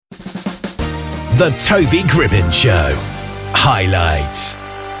The Toby Gribbin Show. Highlights.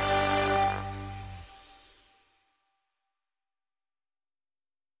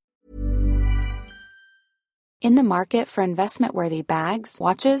 In the market for investment-worthy bags,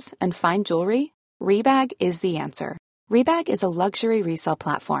 watches, and fine jewelry, Rebag is the answer. Rebag is a luxury resale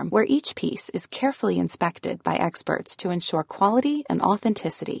platform where each piece is carefully inspected by experts to ensure quality and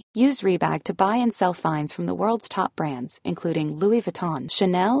authenticity. Use Rebag to buy and sell finds from the world's top brands, including Louis Vuitton,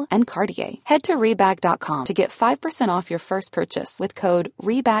 Chanel, and Cartier. Head to Rebag.com to get 5% off your first purchase with code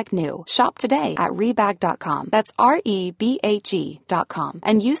REBAGNEW. Shop today at Rebag.com. That's REBAG.com.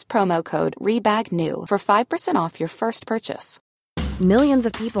 And use promo code REBAGNEW for 5% off your first purchase. Millions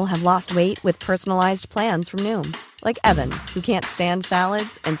of people have lost weight with personalized plans from Noom. Like Evan, who can't stand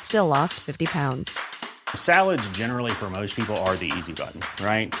salads and still lost 50 pounds. Salads generally for most people are the easy button,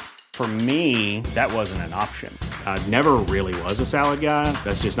 right? For me, that wasn't an option. I never really was a salad guy.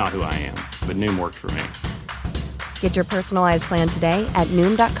 That's just not who I am. But Noom worked for me. Get your personalized plan today at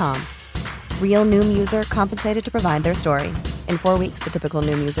Noom.com. Real Noom user compensated to provide their story. In 4 weeks, the typical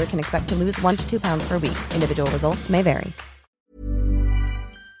Noom user can expect to lose 1 to 2 pounds per week. Individual results may vary.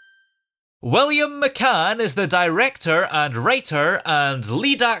 William McCann is the director and writer and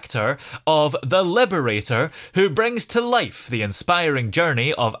lead actor of The Liberator, who brings to life the inspiring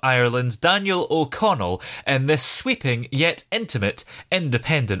journey of Ireland's Daniel O'Connell in this sweeping yet intimate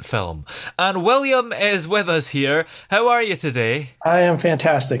independent film. And William is with us here. How are you today? I am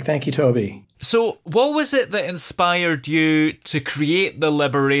fantastic. Thank you, Toby. So, what was it that inspired you to create The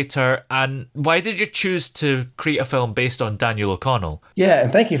Liberator, and why did you choose to create a film based on Daniel O'Connell? Yeah,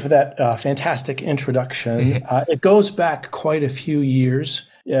 and thank you for that fantastic introduction. It goes back quite a few years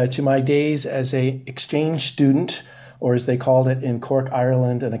to my days as an exchange student, or as they called it in Cork,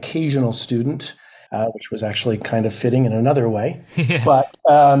 Ireland, an occasional student, which was actually kind of fitting in another way. Yeah. But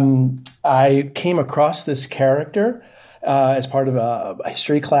I came across this character as part of a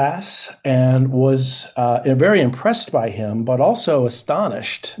history class and was very impressed by him, but also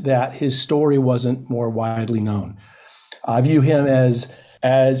astonished that his story wasn't more widely known. I view him as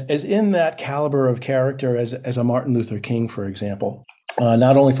in that caliber of character as a Martin Luther King, for example,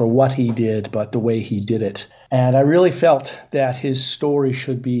 not only for what he did, but the way he did it. And I really felt that his story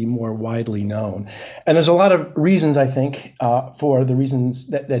should be more widely known. And there's a lot of reasons, I think, for the reasons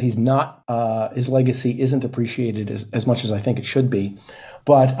that he's not, his legacy isn't appreciated as much as I think it should be.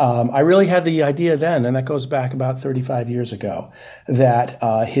 But I really had the idea then, and that goes back about 35 years ago, that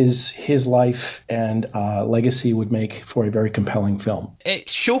his life and legacy would make for a very compelling film. It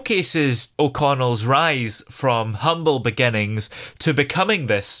showcases O'Connell's rise from humble beginnings to becoming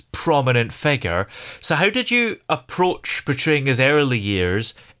this prominent figure. So how did you approach portraying his early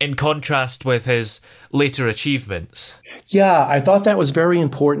years in contrast with his later achievements? Yeah, I thought that was very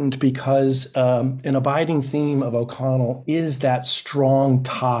important because an abiding theme of O'Connell is that strong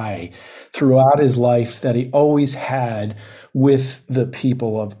tie throughout his life that he always had with the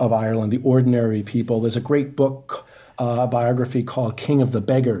people of Ireland, the ordinary people. There's a great book, biography called King of the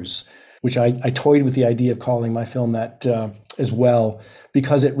Beggars, which I toyed with the idea of calling my film that as well,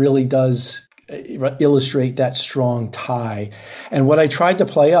 because it really does illustrate that strong tie. And what I tried to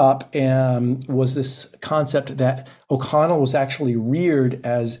play up was this concept that O'Connell was actually reared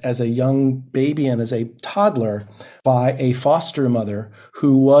as a young baby and as a toddler by a foster mother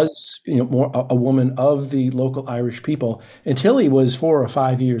who was, more a woman of the local Irish people until he was 4 or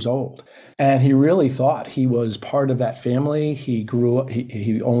 5 years old. And he really thought he was part of that family. He grew up,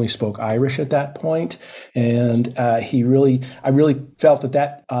 he only spoke Irish at that point. And I really felt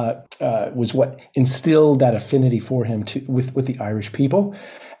that was what instilled that affinity for him with the Irish people.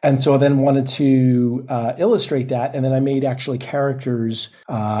 And so I then wanted to illustrate that. And then I made actually characters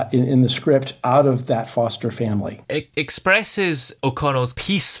in the script out of that foster family. It expresses O'Connell's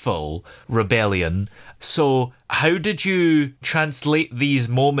peaceful rebellion. So how did you translate these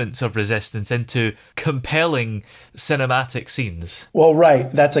moments of resistance into compelling cinematic scenes? Well,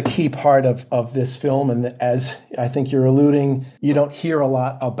 right. That's a key part of this film. And as I think you're alluding, you don't hear a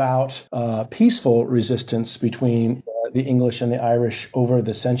lot about peaceful resistance between the English and the Irish over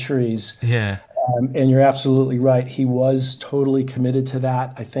the centuries. Yeah. And you're absolutely right. He was totally committed to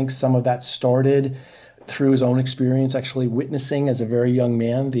that. I think some of that started through his own experience, actually witnessing as a very young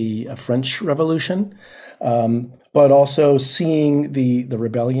man the French Revolution, but also seeing the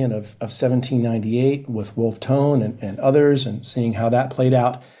rebellion of 1798 with Wolfe Tone and others, and seeing how that played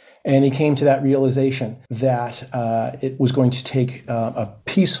out. And he came to that realization that it was going to take a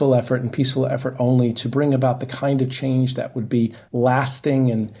peaceful effort, and peaceful effort only, to bring about the kind of change that would be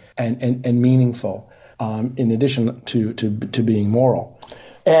lasting and meaningful, in addition to being moral.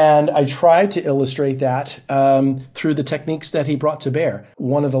 And I tried to illustrate that through the techniques that he brought to bear.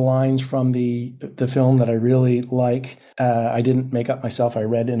 One of the lines from the film that I really like, I didn't make up myself, I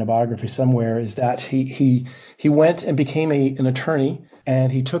read in a biography somewhere, is that he went and became an attorney,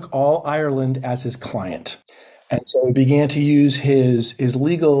 and he took all Ireland as his client. And so he began to use his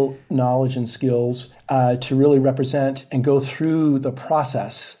legal knowledge and skills to really represent and go through the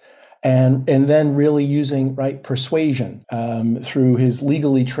process. And then really using persuasion through his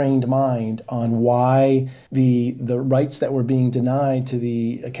legally trained mind on why the rights that were being denied to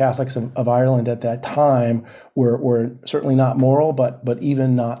the Catholics of Ireland at that time were certainly not moral, but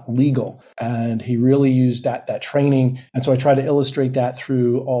even not legal. And he really used that training. And so I try to illustrate that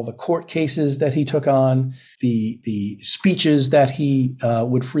through all the court cases that he took on, the speeches that he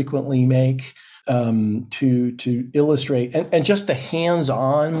would frequently make, to illustrate and just the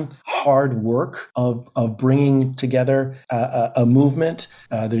hands-on hard work of bringing together a movement.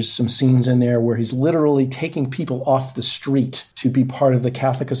 There's some scenes in there where he's literally taking people off the street to be part of the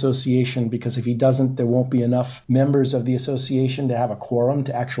Catholic Association, because if he doesn't, there won't be enough members of the association to have a quorum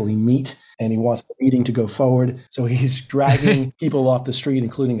to actually meet. And he wants the meeting to go forward. So he's dragging people off the street,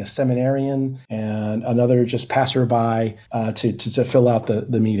 including a seminarian and another just passerby to fill out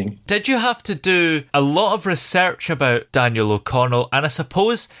the meeting. Did you have to do a lot of research about Daniel O'Connell, and I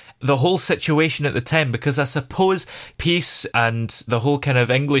suppose the whole situation at the time? Because I suppose peace and the whole kind of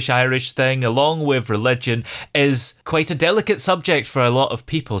English-Irish thing, along with religion, is quite a delicate subject for a lot of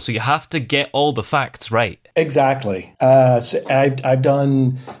people. So you have to get all the facts right. Exactly. So I've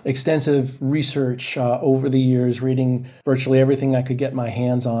done extensive research over the years, reading virtually everything I could get my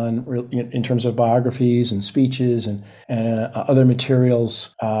hands on in terms of biographies and speeches and other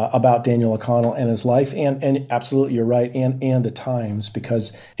materials about Daniel O'Connell and his life. And absolutely, you're right, and the times,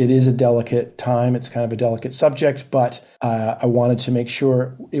 because it is a delicate time. It's kind of a delicate subject, but I wanted to make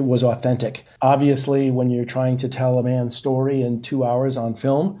sure it was authentic. Obviously, when you're trying to tell a man's story in 2 hours on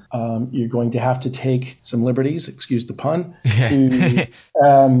film, you're going to have to take some liberties, excuse the pun,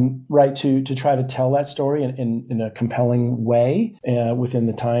 to try to tell that story in a compelling way within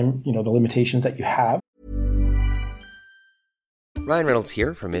the time, the limitations that you have. Ryan Reynolds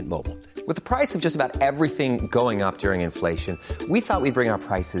here from Mint Mobile. With the price of just about everything going up during inflation, we thought we'd bring our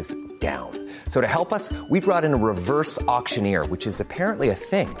prices down. So to help us, we brought in a reverse auctioneer, which is apparently a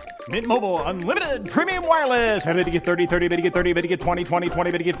thing. Mint Mobile Unlimited Premium Wireless. How to get 30, 30, bit to get 30, bit to get 20, 20,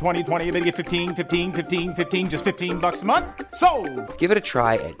 20, bit to get 20, 20, bit to get 15, 15, 15, 15, just $15 a month? Sold! Give it a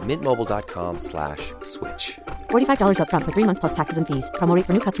try at mintmobile.com/switch. $45 up front for 3 months plus taxes and fees. Promo rate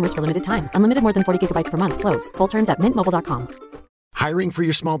for new customers for limited time. Unlimited more than 40 gigabytes per month. Slows full terms at mintmobile.com. Hiring for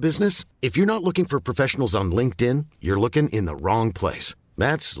your small business? If you're not looking for professionals on LinkedIn, you're looking in the wrong place.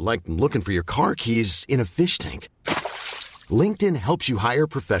 That's like looking for your car keys in a fish tank. LinkedIn helps you hire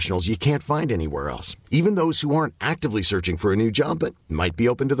professionals you can't find anywhere else, even those who aren't actively searching for a new job but might be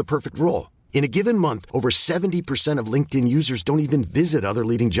open to the perfect role. In a given month, over 70% of LinkedIn users don't even visit other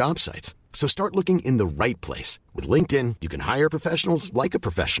leading job sites. So start looking in the right place. With LinkedIn, you can hire professionals like a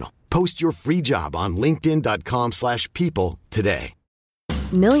professional. Post your free job on linkedin.com/people today.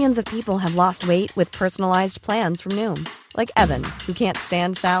 Millions of people have lost weight with personalized plans from Noom. Like Evan, who can't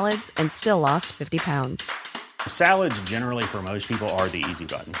stand salads and still lost 50 pounds. Salads generally for most people are the easy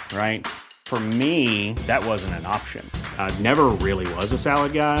button, right? For me, that wasn't an option. I never really was a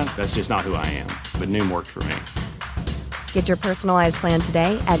salad guy. That's just not who I am. But Noom worked for me. Get your personalized plan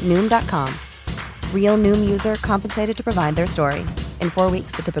today at Noom.com. Real Noom user compensated to provide their story. In 4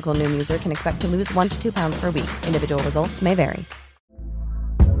 weeks, the typical Noom user can expect to lose 1 to 2 pounds per week. Individual results may vary.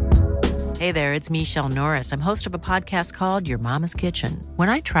 Hey there, it's Michelle Norris. I'm host of a podcast called Your Mama's Kitchen. When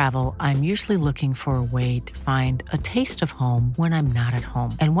I travel, I'm usually looking for a way to find a taste of home when I'm not at home.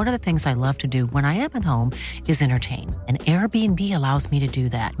 And one of the things I love to do when I am at home is entertain. And Airbnb allows me to do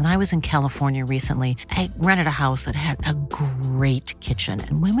that. When I was in California recently, I rented a house that had a great kitchen.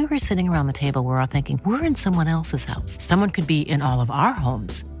 And when we were sitting around the table, we're all thinking, we're in someone else's house. Someone could be in all of our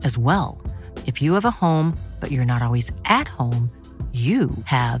homes as well. If you have a home, but you're not always at home, you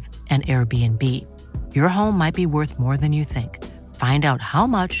have an Airbnb. Your home might be worth more than you think. Find out how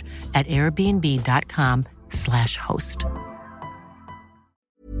much at airbnb.com/host.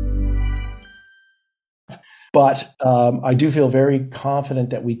 But I do feel very confident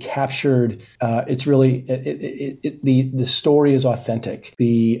that we captured. It's really the story is authentic.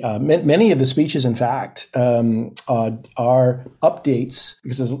 Many of the speeches, in fact, are updates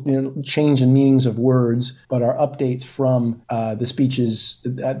because there's change in meanings of words, but are updates from the speeches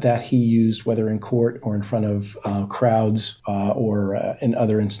that he used, whether in court or in front of crowds or in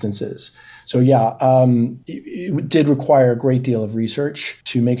other instances. So yeah, it did require a great deal of research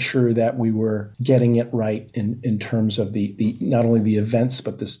to make sure that we were getting it right in terms of the not only the events,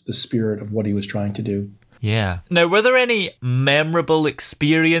 but the spirit of what he was trying to do. Yeah. Now, were there any memorable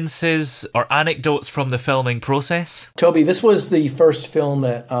experiences or anecdotes from the filming process? Toby, this was the first film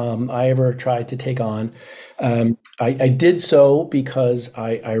that I ever tried to take on. I did so because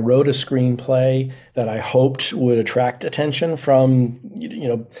I wrote a screenplay that I hoped would attract attention from,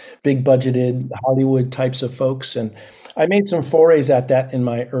 big budgeted Hollywood types of folks. And I made some forays at that in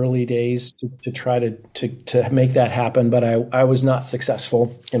my early days to try to make that happen. But I was not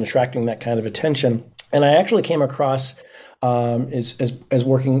successful in attracting that kind of attention. And I actually came across, as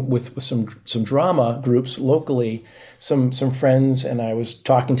working with some drama groups locally, some friends, and I was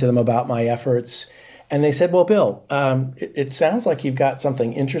talking to them about my efforts. And they said, well, Bill, it sounds like you've got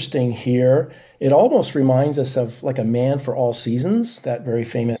something interesting here. It almost reminds us of like A Man for All Seasons, that very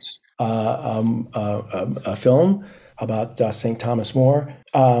famous film about St. Thomas More.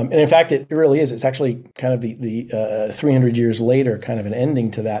 And in fact, it really is. It's actually kind of the 300 years later kind of an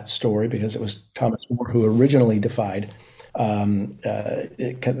ending to that story, because it was Thomas More who originally defied kind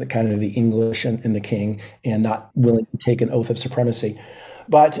of the English and the king, and not willing to take an oath of supremacy.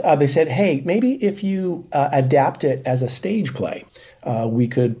 But they said, hey, maybe if you adapt it as a stage play, we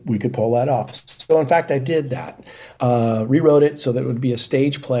could pull that off. So in fact, I did that. Rewrote it so that it would be a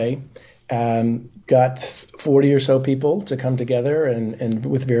stage play. Got 40 or so people to come together and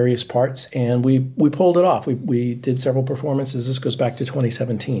with various parts, and we pulled it off. We did several performances. This goes back to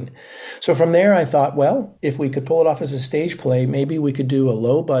 2017. So from there, I thought, well, if we could pull it off as a stage play, maybe we could do a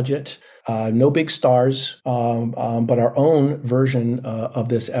low budget, no big stars, but our own version of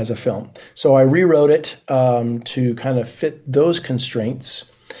this as a film. So I rewrote it to kind of fit those constraints.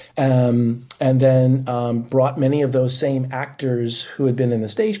 And then brought many of those same actors who had been in the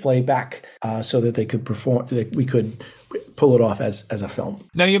stage play back so that they could perform, that we could pull it off as a film.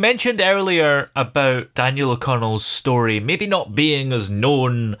 Now, you mentioned earlier about Daniel O'Connell's story maybe not being as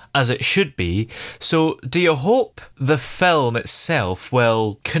known as it should be. So do you hope the film itself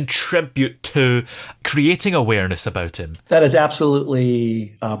will contribute to creating awareness about him? That is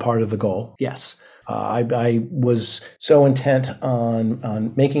absolutely part of the goal, yes. I was so intent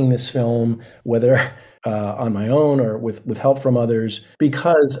on making this film, whether on my own or with help from others,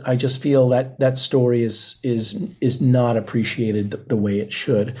 because I just feel that story is not appreciated the way it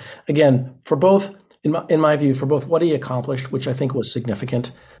should. Again, for both, in my view, for both what he accomplished, which I think was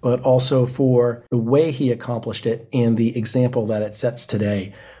significant, but also for the way he accomplished it and the example that it sets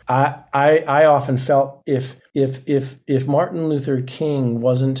today. I often felt if Martin Luther King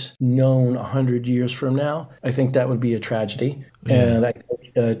wasn't known 100 years from now, I think that would be a tragedy. Yeah. And I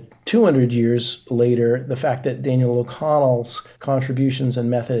think 200 years later, the fact that Daniel O'Connell's contributions and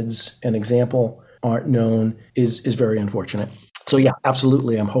methods and example aren't known is very unfortunate. So yeah,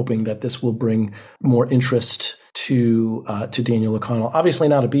 absolutely. I'm hoping that this will bring more interest to Daniel O'Connell. Obviously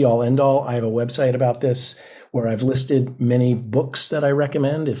not a be-all, end-all. I have a website about this where I've listed many books that I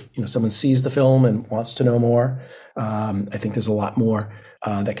recommend if someone sees the film and wants to know more. I think there's a lot more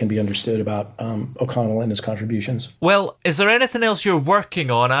that can be understood about O'Connell and his contributions. Well, is there anything else you're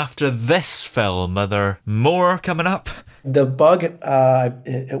working on after this film? Are there more coming up? The bug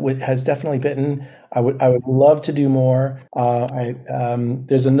has definitely bitten. I would love to do more.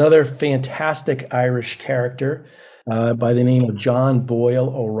 There's another fantastic Irish character by the name of John Boyle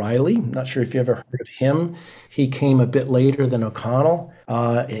O'Reilly. I'm not sure if you ever heard of him. He came a bit later than O'Connell.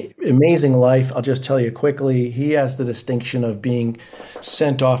 Amazing life. I'll just tell you quickly. He has the distinction of being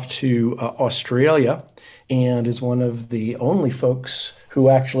sent off to Australia and is one of the only folks who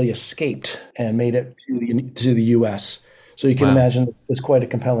actually escaped and made it to the U.S. So you can imagine there's quite a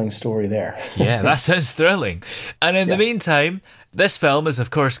compelling story there. Yeah, that sounds thrilling. And in the meantime, this film is,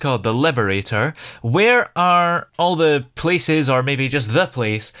 of course, called The Liberator. Where are all the places, or maybe just the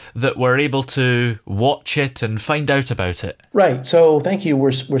place, that we're able to watch it and find out about it? Right. So thank you.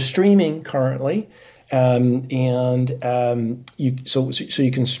 We're streaming currently. So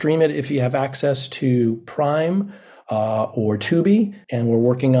you can stream it if you have access to Prime or Tubi. And we're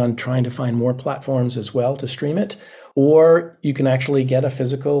working on trying to find more platforms as well to stream it. Or you can actually get a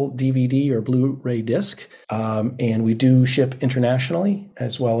physical DVD or Blu-ray disc. And we do ship internationally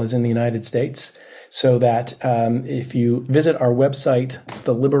as well as in the United States. So that if you visit our website,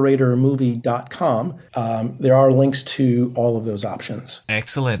 theliberatormovie.com, there are links to all of those options.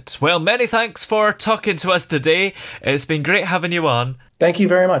 Excellent. Well, many thanks for talking to us today. It's been great having you on. Thank you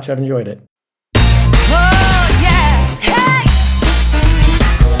very much. I've enjoyed it.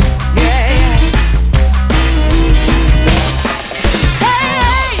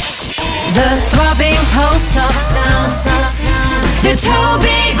 The throbbing pulse of sound. The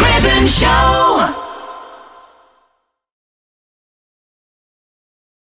Toby